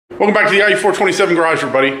Welcome back to the IE427 garage,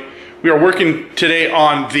 everybody. We are working today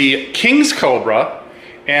on the King's Cobra,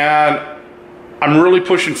 and I'm really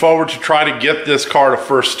pushing forward to try to get this car to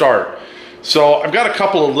first start. So I've got a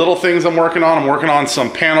couple of little things I'm working on. I'm working on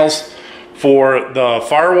some panels for the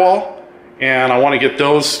firewall, and I want to get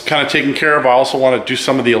those kind of taken care of. I also want to do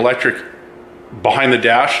some of the electric behind the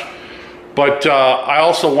dash. But I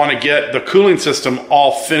also want to get the cooling system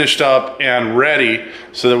all finished up and ready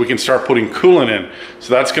so that we can start putting coolant in.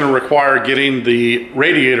 So that's going to require getting the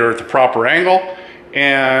radiator at the proper angle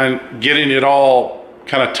and getting it all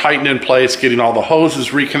kind of tightened in place, getting all the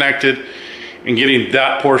hoses reconnected, and getting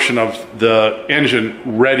that portion of the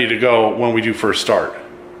engine ready to go when we do first start.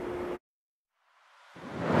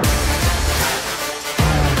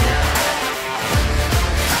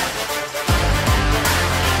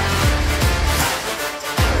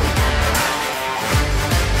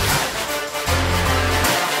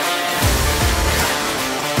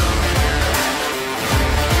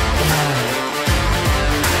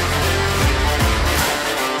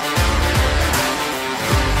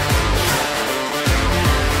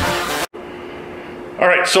 All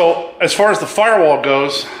right, so as far as the firewall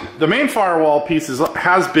goes, the main firewall piece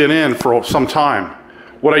has been in for some time.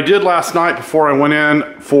 What I did last night before I went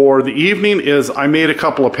in for the evening is I made a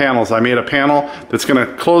couple of panels. I made a panel that's going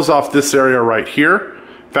to close off this area right here.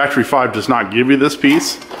 Factory 5 does not give you this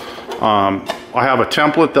piece. I have a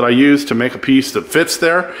template that I use to make a piece that fits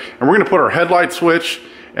there. And we're going to put our headlight switch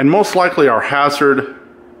and most likely our hazard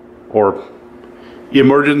or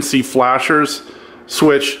emergency flashers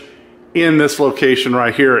switch in this location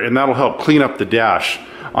right here, and that'll help clean up the dash.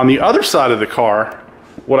 On the other side of the car,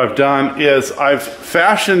 what I've done is I've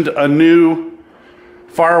fashioned a new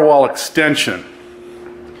firewall extension.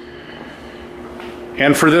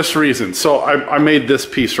 And for this reason, so I made this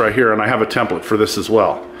piece right here, and I have a template for this as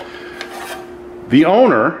well. The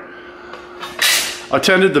owner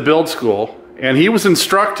attended the build school, and he was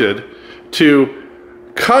instructed to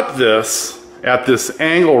cut this at this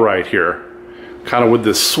angle right here, kind of with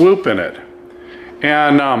this swoop in it.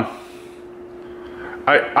 And I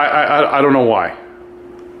don't know why.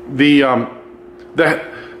 The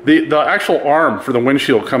actual arm for the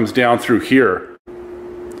windshield comes down through here.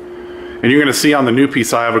 And you're gonna see on the new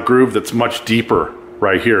piece I have a groove that's much deeper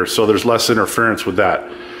right here, so there's less interference with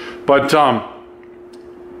that. But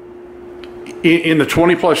in the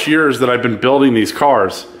 20 plus years that I've been building these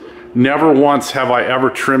cars, never once have I ever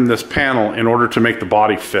trimmed this panel in order to make the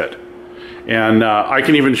body fit. And I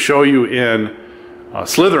can even show you in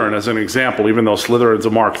Slytherin as an example, even though Slytherin's a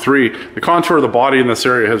Mark III, the contour of the body in this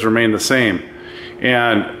area has remained the same.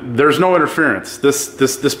 And there's no interference.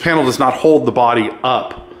 This panel does not hold the body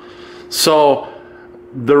up. So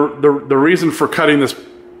the reason for cutting this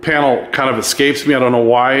panel kind of escapes me. I don't know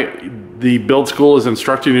why the build school is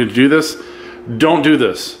instructing you to do this. Don't do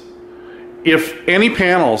this. If any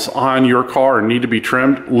panels on your car need to be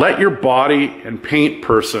trimmed, let your body and paint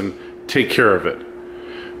person take care of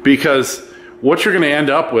it. Because what you're going to end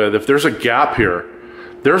up with, if there's a gap here,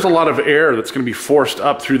 there's a lot of air that's going to be forced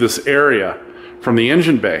up through this area from the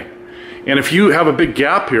engine bay. And if you have a big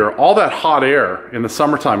gap here, all that hot air in the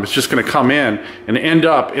summertime is just going to come in and end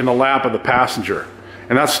up in the lap of the passenger.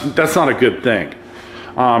 And that's not a good thing.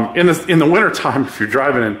 In the wintertime, if you're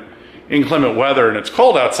driving in inclement weather and it's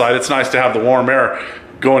cold outside, it's nice to have the warm air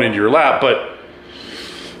going into your lap. But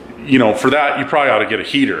you know, for that, you probably ought to get a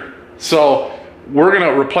heater. So we're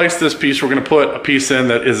going to replace this piece. We're going to put a piece in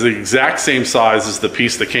that is the exact same size as the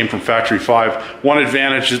piece that came from Factory 5. One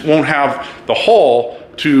advantage is it won't have the hole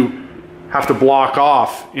to have to block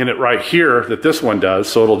off in it right here that this one does,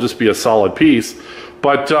 so it'll just be a solid piece.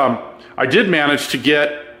 But I did manage to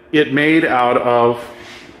get it made out of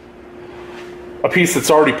a piece that's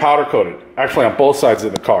already powder coated, actually on both sides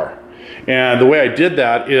of the car. And the way I did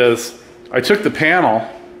that is I took the panel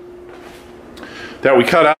that we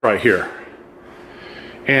cut out right here,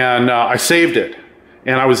 and I saved it.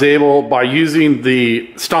 And I was able, by using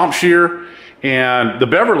the stomp shear and the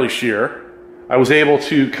Beverly shear, I was able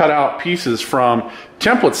to cut out pieces from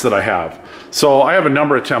templates that I have. So I have a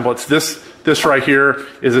number of templates. This right here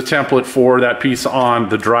is a template for that piece on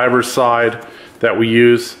the driver's side that we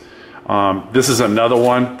use. This is another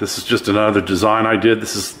one. This is just another design I did.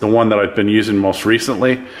 This is the one that I've been using most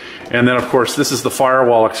recently. And then of course this is the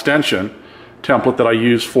firewall extension template that I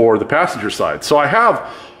use for the passenger side. So I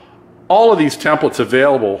have all of these templates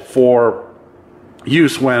available for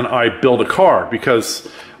use when I build a car, because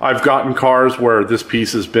I've gotten cars where this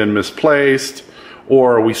piece has been misplaced,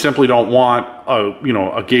 or we simply don't want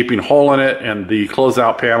a gaping hole in it and the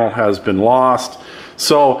closeout panel has been lost.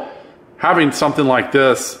 So having something like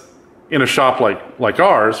this in a shop like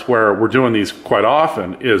ours, where we're doing these quite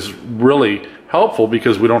often, is really helpful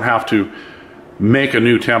because we don't have to make a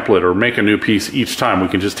new template or make a new piece each time. We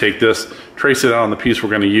can just take this, trace it out on the piece we're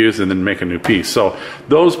going to use, and then make a new piece. So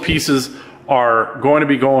those pieces are going to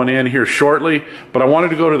be going in here shortly, but I wanted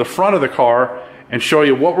to go to the front of the car and show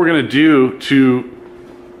you what we're going to do to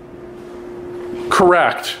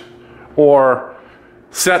correct or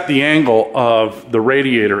set the angle of the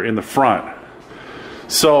radiator in the front.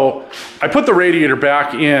 So I put the radiator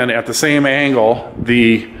back in at the same angle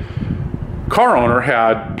the car owner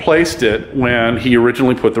had placed it when he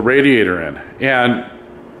originally put the radiator in. And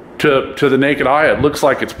to the naked eye, it looks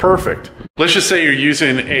like it's perfect. Let's just say you're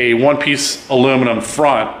using a one-piece aluminum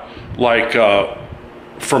front, like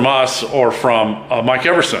from us or from Mike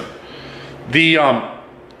Everson. The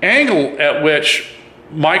angle at which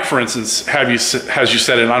Mike, for instance, has you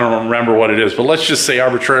set in, I don't remember what it is, but let's just say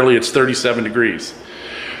arbitrarily it's 37 degrees.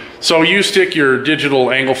 So you stick your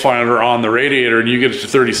digital angle finder on the radiator and you get it to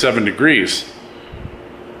 37 degrees.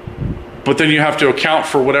 But then you have to account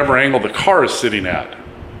for whatever angle the car is sitting at.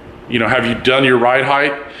 You know, have you done your ride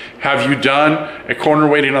height? Have you done a corner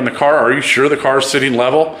weighting on the car? Are you sure the car is sitting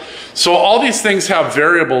level? So all these things have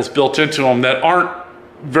variables built into them that aren't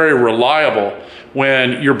very reliable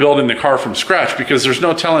when you're building the car from scratch, because there's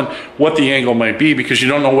no telling what the angle might be, because you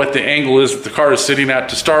don't know what the angle is that the car is sitting at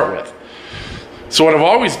to start with. So what I've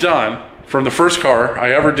always done from the first car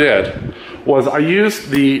I ever did was I used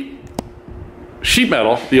the sheet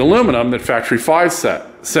metal, the aluminum that Factory 5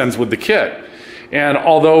 sends with the kit. And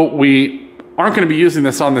although we aren't going to be using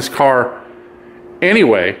this on this car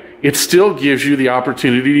anyway, it still gives you the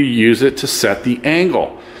opportunity to use it to set the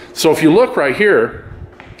angle. So if you look right here,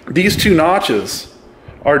 these two notches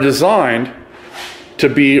are designed to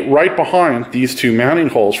be right behind these two mounting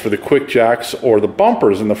holes for the quick jacks or the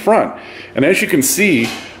bumpers in the front. And as you can see,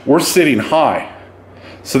 we're sitting high.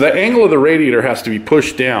 So the angle of the radiator has to be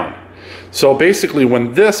pushed down. So basically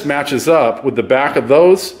when this matches up with the back of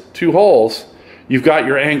those two holes, you've got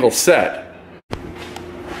your angle set.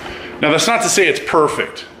 Now that's not to say it's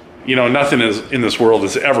perfect. You know, nothing in this world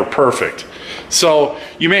is ever perfect. So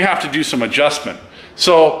you may have to do some adjustment.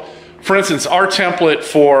 So for instance, our template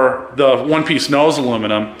for the one-piece nose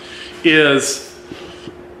aluminum is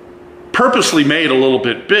purposely made a little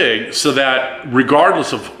bit big so that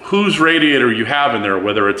regardless of whose radiator you have in there,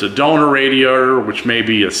 whether it's a donor radiator, which may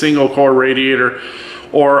be a single core radiator,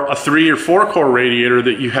 or a 3 or 4 core radiator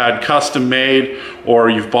that you had custom made or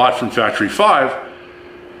you've bought from Factory 5,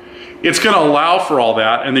 it's going to allow for all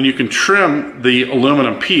that, and then you can trim the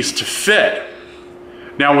aluminum piece to fit.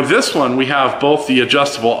 Now with this one, we have both the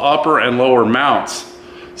adjustable upper and lower mounts.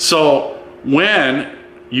 So when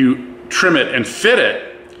you trim it and fit it,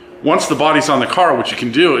 once the body's on the car, what you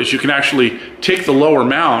can do is you can actually take the lower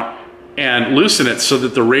mount and loosen it so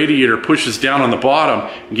that the radiator pushes down on the bottom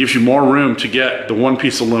and gives you more room to get the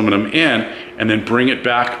one-piece aluminum in and then bring it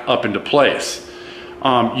back up into place.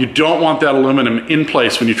 You don't want that aluminum in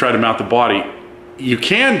place when you try to mount the body. You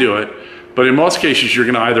can do it, but in most cases you're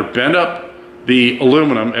going to either bend up the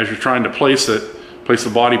aluminum as you're trying to place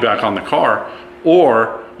the body back on the car,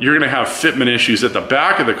 or you're going to have fitment issues at the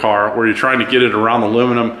back of the car where you're trying to get it around the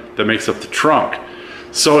aluminum that makes up the trunk.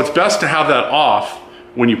 So it's best to have that off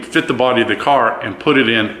when you fit the body of the car and put it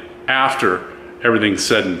in after everything's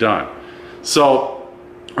said and done. So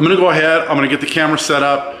I'm going to go ahead, I'm going to get the camera set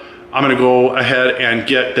up, I'm going to go ahead and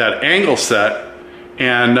get that angle set,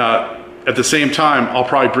 and at the same time I'll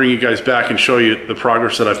probably bring you guys back and show you the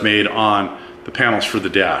progress that I've made on the panels for the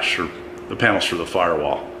dash, or the panels for the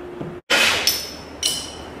firewall.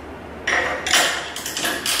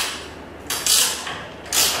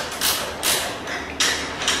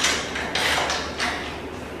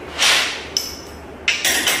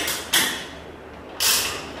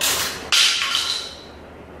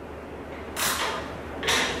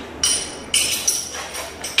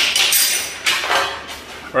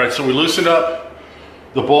 All right, so we loosened up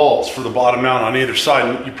the bolts for the bottom mount on either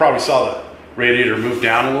side. You probably saw the radiator move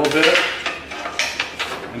down a little bit.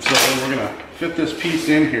 And so then we're gonna fit this piece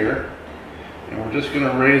in here, and we're just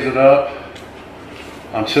gonna raise it up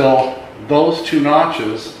until those two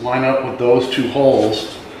notches line up with those two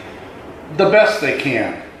holes the best they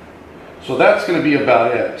can. So that's gonna be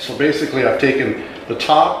about it. So basically I've taken the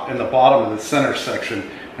top and the bottom of the center section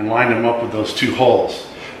and lined them up with those two holes.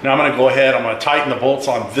 Now I'm going to go ahead, I'm going to tighten the bolts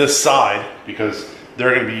on this side because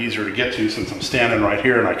they're going to be easier to get to since I'm standing right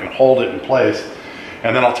here and I can hold it in place.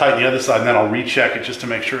 And then I'll tighten the other side and then I'll recheck it just to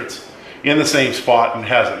make sure it's in the same spot and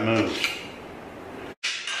hasn't moved.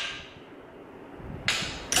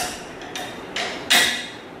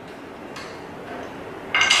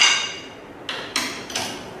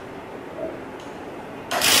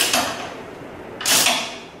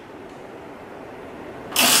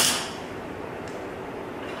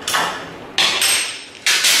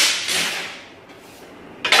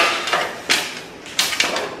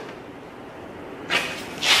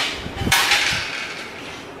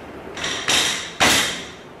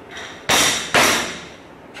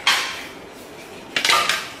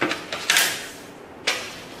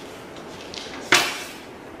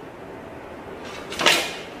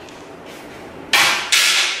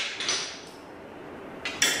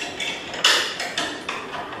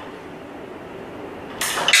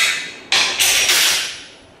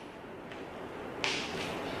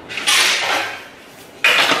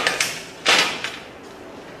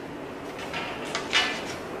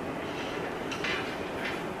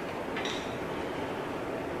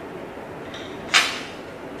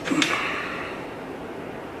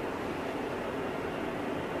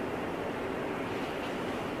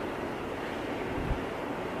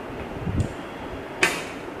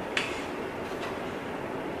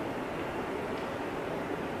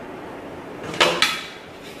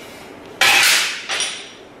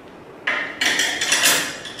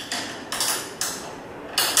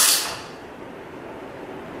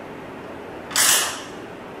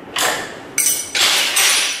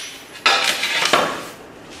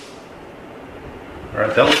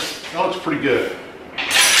 pretty good.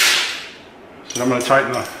 So I'm going to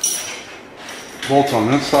tighten the bolts on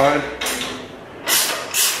this side.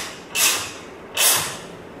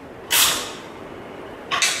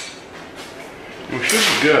 We should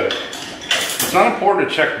be good. It's not important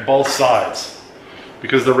to check both sides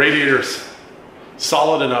because the radiator's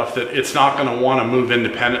solid enough that it's not going to want to move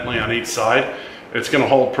independently on each side. It's going to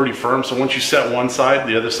hold pretty firm. So once you set one side,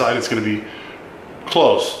 the other side is going to be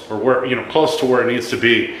close, or where, you know, close to where it needs to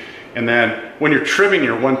be. And then when you're trimming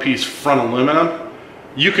your one-piece front aluminum,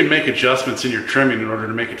 you can make adjustments in your trimming in order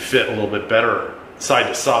to make it fit a little bit better side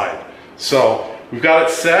to side. So we've got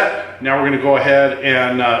it set. Now we're going to go ahead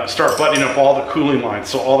and start buttoning up all the cooling lines.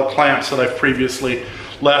 So all the clamps that I've previously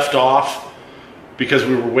left off because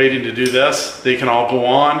we were waiting to do this, they can all go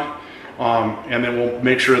on. And then we'll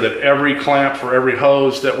make sure that every clamp for every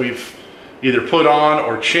hose that we've either put on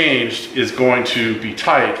or changed is going to be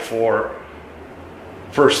tight for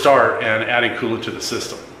first start and adding coolant to the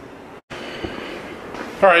system.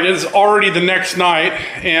 All right, it is already the next night,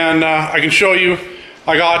 and I can show you,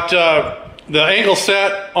 I got the angle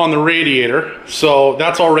set on the radiator, so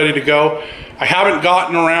that's all ready to go. I haven't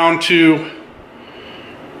gotten around to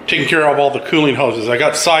taking care of all the cooling hoses. I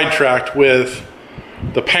got sidetracked with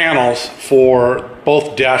the panels for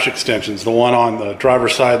both dash extensions, the one on the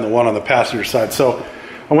driver's side and the one on the passenger side. So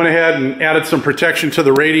I went ahead and added some protection to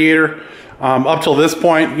the radiator. Up till this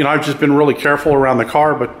point, you know, I've just been really careful around the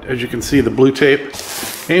car, but as you can see, the blue tape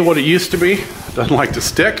ain't what it used to be. It doesn't like to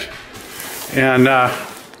stick. And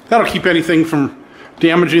that'll keep anything from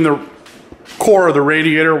damaging the core of the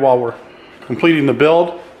radiator while we're completing the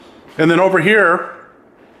build. And then over here,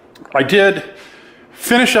 I did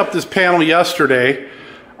finish up this panel yesterday.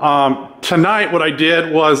 Tonight what I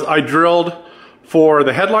did was I drilled for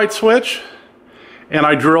the headlight switch and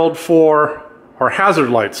I drilled for our hazard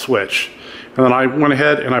light switch. And then I went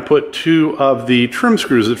ahead and I put 2 of the trim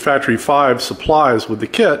screws that Factory 5 supplies with the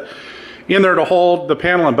kit in there to hold the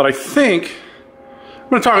panel in. But I think, I'm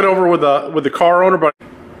going to talk it over with the car owner, but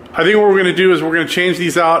I think what we're going to do is we're going to change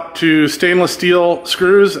these out to stainless steel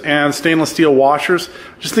screws and stainless steel washers.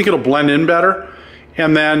 Just think it'll blend in better.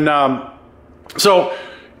 And then, so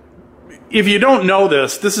if you don't know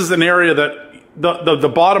this, this is an area that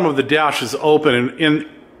the bottom of the dash is open, and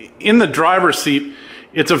in the driver's seat,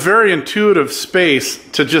 it's a very intuitive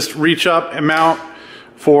space to just reach up and mount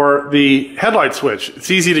for the headlight switch.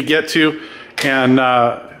 It's easy to get to, and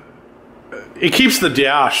it keeps the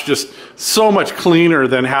dash just so much cleaner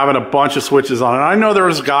than having a bunch of switches on it. I know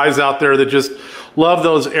there's guys out there that just love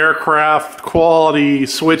those aircraft quality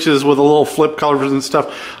switches with a little flip colors and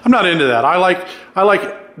stuff. I'm not into that. I like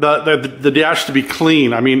the dash to be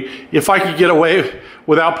clean. I mean, if I could get away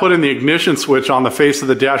without putting the ignition switch on the face of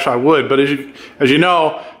the dash, I would. But as you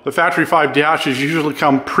know, the Factory 5 dashes usually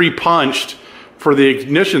come pre-punched for the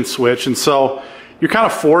ignition switch, and so you're kind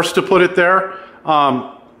of forced to put it there.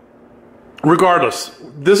 Regardless,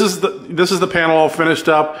 this is the panel all finished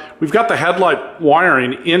up. We've got the headlight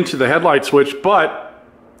wiring into the headlight switch, but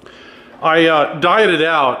I dieted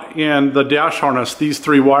out in the dash harness these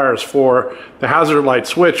 3 wires for the hazard light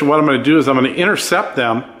switch, and what I'm going to do is I'm going to intercept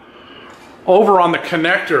them over on the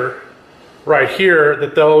connector right here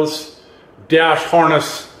that those dash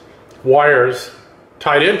harness wires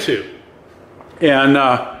tied into. And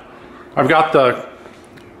I've got the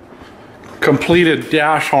completed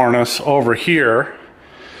dash harness over here.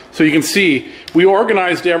 So you can see we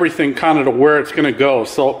organized everything kind of to where it's going to go.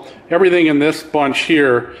 So everything in this bunch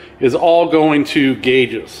here is all going to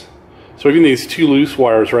gauges. So even these 2 loose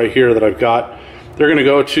wires right here that I've got, they're going to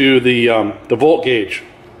go to the volt gauge.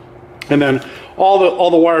 And then all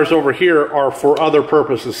the wires over here are for other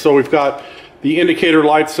purposes. So we've got the indicator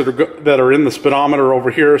lights that are in the speedometer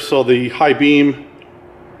over here. So the high beam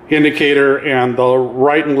indicator and the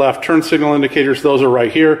right and left turn signal indicators, those are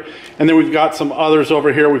right here. And then we've got some others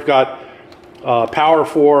over here. We've got power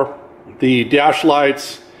for the dash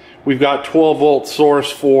lights. We've got 12 volt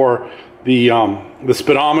source for the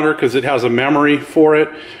speedometer because it has a memory for it.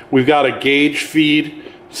 We've got a gauge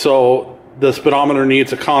feed, so the speedometer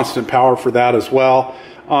needs a constant power for that as well.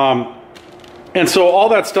 And so all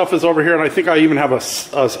that stuff is over here, and I think I even have a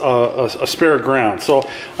spare ground. So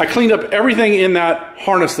I cleaned up everything in that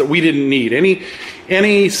harness that we didn't need.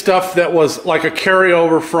 Any stuff that was like a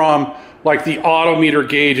carryover from like the autometer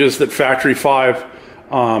gauges that Factory 5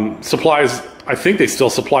 supplies. I think they still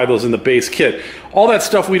supply those in the base kit. All that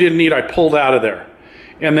stuff we didn't need, I pulled out of there.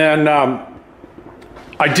 And then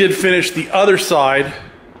I did finish the other side.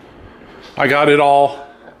 I got it all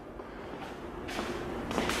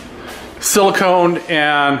siliconed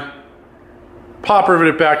and pop rivet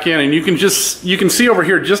it back in, and you can see over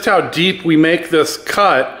here just how deep we make this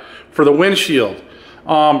cut for the windshield.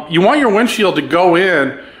 You want your windshield to go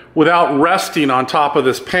in without resting on top of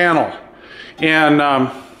this panel. And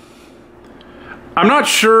I'm not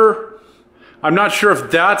sure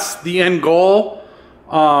if that's the end goal,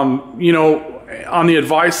 you know, on the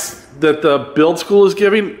advice that the build school is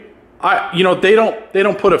giving. You know, they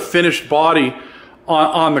don't put a finished body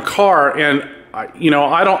on the car, and you know,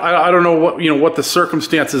 I don't know what, you know, what the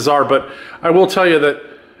circumstances are, but I will tell you that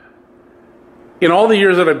in all the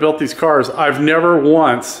years that I built these cars, I've never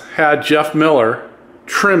once had Jeff Miller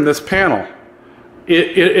trim this panel.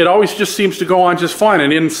 It always just seems to go on just fine.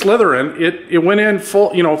 And in Slytherin, it went in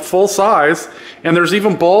full, you know, full size, and there's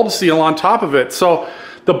even bulb seal on top of it. So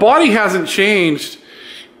the body hasn't changed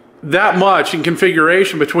that much in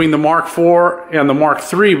configuration between the Mark IV and the Mark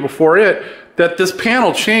III before it, that this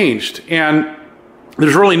panel changed, and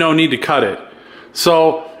there's really no need to cut it.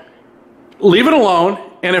 So leave it alone,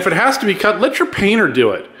 and if it has to be cut, let your painter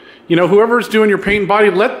do it. You know, whoever's doing your paint and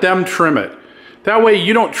body, let them trim it. That way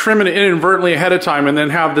you don't trim it inadvertently ahead of time and then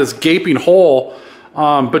have this gaping hole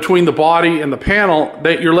between the body and the panel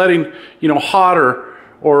that you're letting, you know, hot or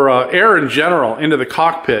air in general into the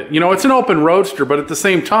cockpit. You know, it's an open roadster, but at the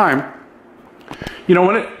same time, you know,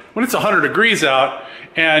 when it's 100 degrees out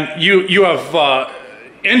and you have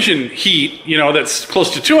engine heat, you know, that's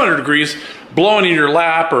close to 200 degrees blowing in your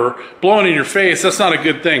lap or blowing in your face, that's not a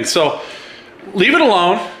good thing. So leave it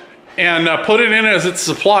alone and put it in as it's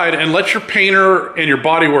supplied, and let your painter and your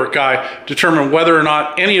bodywork guy determine whether or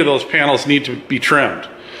not any of those panels need to be trimmed.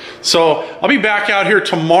 So I'll be back out here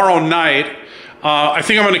tomorrow night. I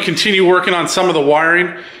think I'm going to continue working on some of the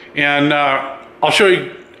wiring, and I'll show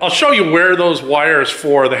you where those wires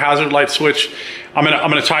for the hazard light switch. I'm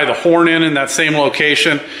gonna tie the horn in that same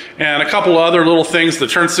location, and a couple of other little things. The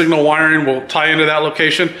turn signal wiring will tie into that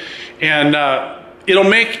location, and it'll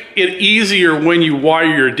make it easier when you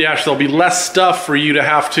wire your dash. There'll be less stuff for you to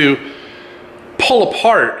have to pull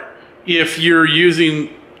apart if you're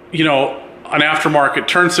using, you know, an aftermarket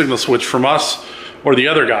turn signal switch from us or the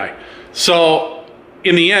other guy. So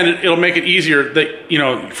in the end, it'll make it easier that, you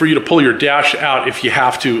know, for you to pull your dash out if you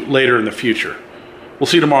have to later in the future. We'll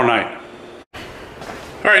see you tomorrow night.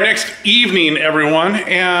 All right, next evening, everyone,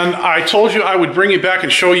 and I told you I would bring you back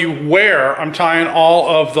and show you where I'm tying all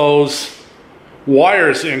of those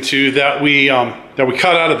wires into that we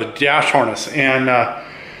cut out of the dash harness, and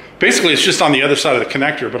basically it's just on the other side of the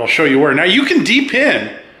connector, but I'll show you where. Now you can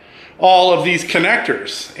de-pin all of these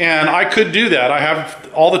connectors, and I could do that. I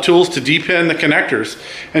have all the tools to de-pin the connectors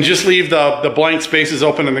and just leave the blank spaces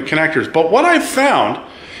open in the connectors. But what I've found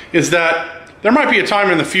is that there might be a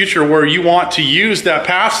time in the future where you want to use that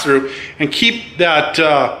pass-through and keep that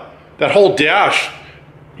that whole dash,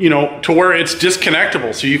 you know, to where it's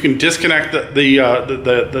disconnectable, so you can disconnect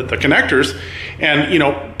the connectors and, you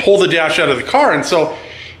know, pull the dash out of the car. And so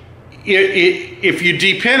if you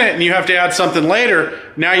de-pin it and you have to add something later,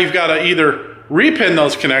 now you've got to either repin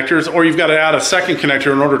those connectors, or you've got to add a second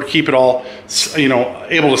connector in order to keep it all, you know,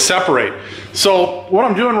 able to separate. So what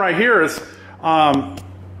I'm doing right here is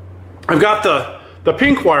I've got the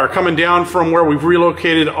pink wire coming down from where we've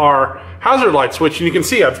relocated our hazard light switch, and you can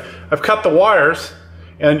see I've cut the wires,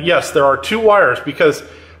 and yes, there are two wires because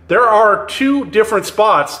there are two different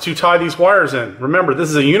spots to tie these wires in. Remember, this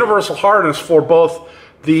is a universal harness for both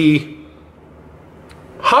the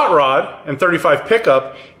hot rod and 35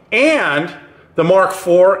 pickup and the Mark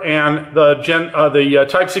IV and the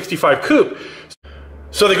Type 65 coupe.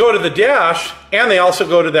 So they go to the dash and they also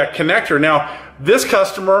go to that connector. Now, this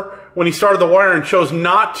customer, when he started the wiring, chose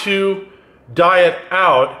not to diet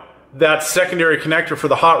out that secondary connector for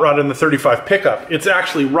the hot rod and the 35 pickup. It's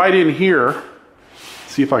actually right in here.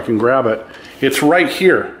 See if I can grab it. It's right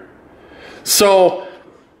here. So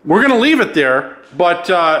we're going to leave it there, but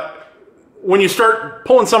when you start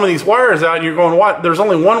pulling some of these wires out and you're going, what? There's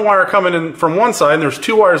only one wire coming in from one side and there's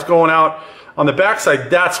two wires going out on the back side.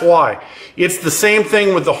 That's why. It's the same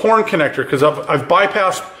thing with the horn connector, because I've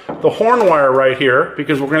bypassed the horn wire right here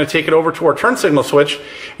because we're going to take it over to our turn signal switch,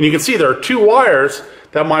 and you can see there are two wires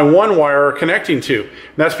that my one wire are connecting to.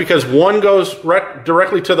 And that's because one goes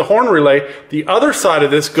directly to the horn relay. The other side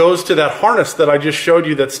of this goes to that harness that I just showed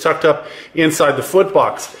you that's tucked up inside the foot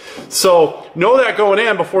box. So know that going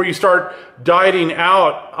in before you start dieting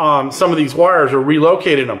out some of these wires or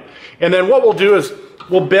relocating them. And then what we'll do is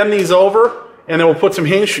we'll bend these over, and then we'll put some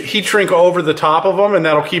heat shrink over the top of them, and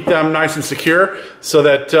that'll keep them nice and secure so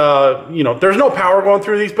that, you know, there's no power going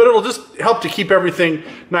through these, but it'll just help to keep everything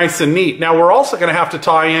nice and neat. Now, we're also going to have to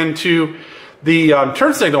tie into the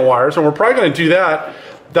turn signal wires, and we're probably going to do that.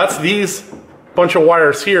 That's these bunch of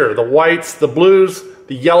wires here, the whites, the blues,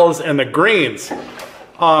 the yellows, and the greens.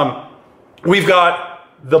 We've got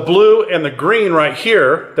the blue and the green right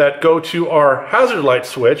here that go to our hazard light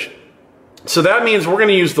switch. So that means we're going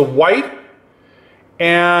to use the white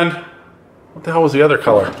and what the hell was the other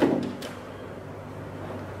color?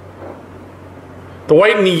 The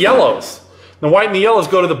white and the yellows. The white and the yellows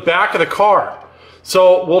go to the back of the car.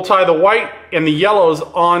 So we'll tie the white and the yellows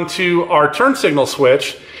onto our turn signal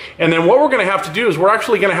switch. And then what we're going to have to do is we're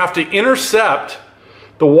actually going to have to intercept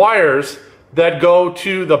the wires that go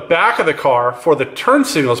to the back of the car for the turn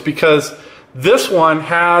signals, because this one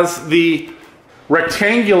has the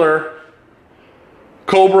rectangular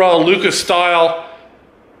Cobra Lucas style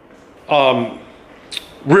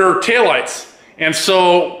rear taillights. And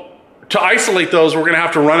so to isolate those, we're going to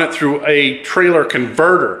have to run it through a trailer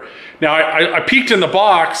converter. Now I peeked in the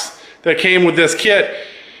box that came with this kit,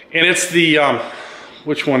 and it's the,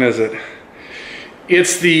 which one is it?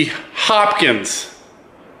 It's the Hopkins,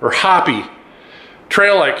 or Hoppy,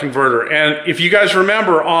 trail light converter. And if you guys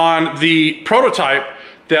remember on the prototype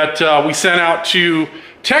that we sent out to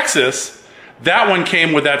Texas, that one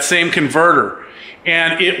came with that same converter.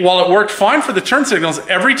 And while it worked fine for the turn signals,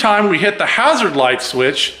 every time we hit the hazard light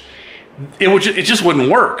switch, it just wouldn't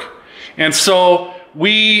work. And so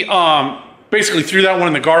we basically threw that one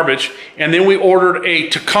in the garbage, and then we ordered a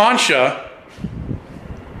Takancha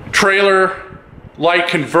trailer light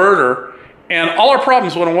converter, and all our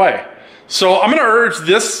problems went away. So I'm going to urge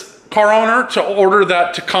this car owner to order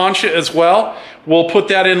that Takancha as well. We'll put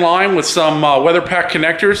that in line with some weather pack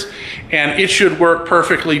connectors, and it should work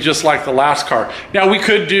perfectly just like the last car. Now we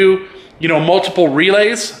could do, you know, multiple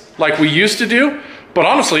relays like we used to do, but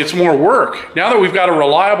honestly it's more work. Now that we've got a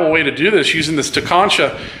reliable way to do this using this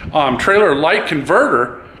Takancha trailer light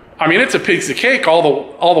converter, I mean, it's a piece of cake.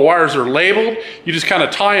 All the wires are labeled. You just kind of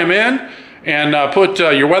tie them in and put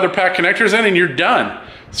your weather pack connectors in, and you're done.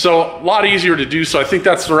 So a lot easier to do. So I think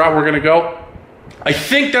that's the route we're going to go. I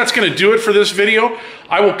think that's going to do it for this video.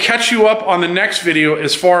 I will catch you up on the next video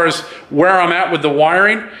as far as where I'm at with the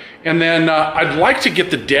wiring. And then I'd like to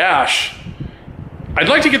get the dash. I'd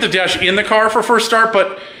like to get the dash in the car for first start,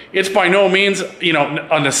 but it's by no means, you know,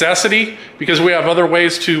 a necessity, because we have other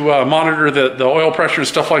ways to monitor the oil pressure and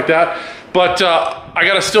stuff like that. But I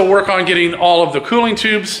got to still work on getting all of the cooling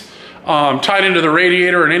tubes tied into the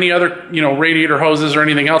radiator and any other, you know, radiator hoses or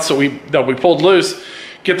anything else that we pulled loose.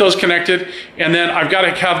 Get those connected, and then I've got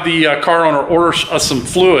to have the car owner order us some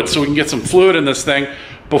fluid so we can get some fluid in this thing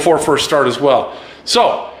before first start as well.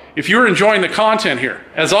 So if you're enjoying the content here,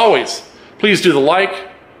 as always, please do the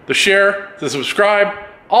like, the share, the subscribe,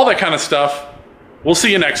 all that kind of stuff. We'll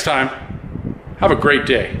see you next time. Have a great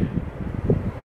day.